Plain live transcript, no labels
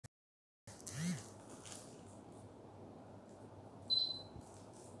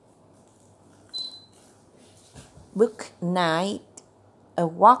Book night, a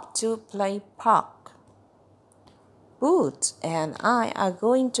walk to play park. Boots and I are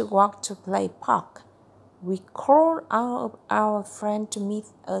going to walk to play park. We called out our friend to meet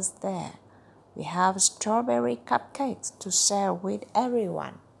us there. We have strawberry cupcakes to share with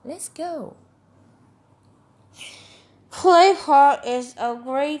everyone. Let's go. Play park is a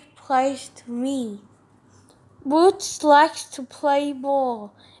great place to meet. Boots likes to play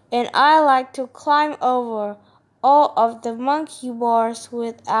ball, and I like to climb over all of the monkey bars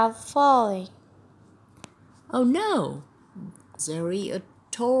without falling. Oh no, there is a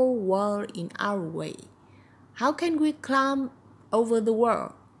tall wall in our way. How can we climb over the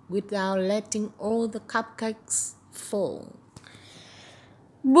wall without letting all the cupcakes fall?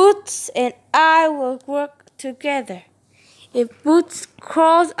 Boots and I will work together. If Boots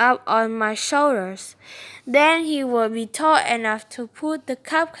crawls up on my shoulders, then he will be tall enough to put the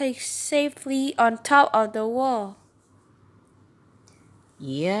cupcakes safely on top of the wall.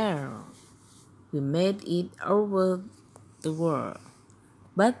 Yeah, we made it over the wall.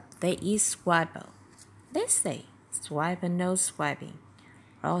 But there is Swiper. They say Swiper knows swiping,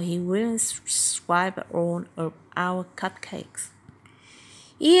 or he will swipe all of our cupcakes.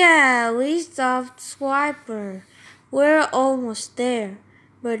 Yeah, we stopped Swiper. We're almost there,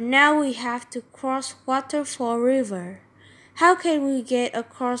 but now we have to cross Waterfall River. How can we get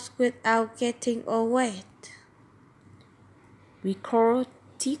across without getting all wet? We call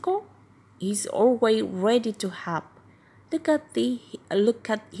Tico. He's always ready to help. Look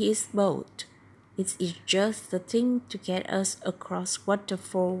at his boat. It is just the thing to get us across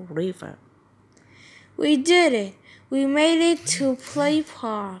Waterfall River. We did it. We made it to Play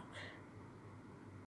Park.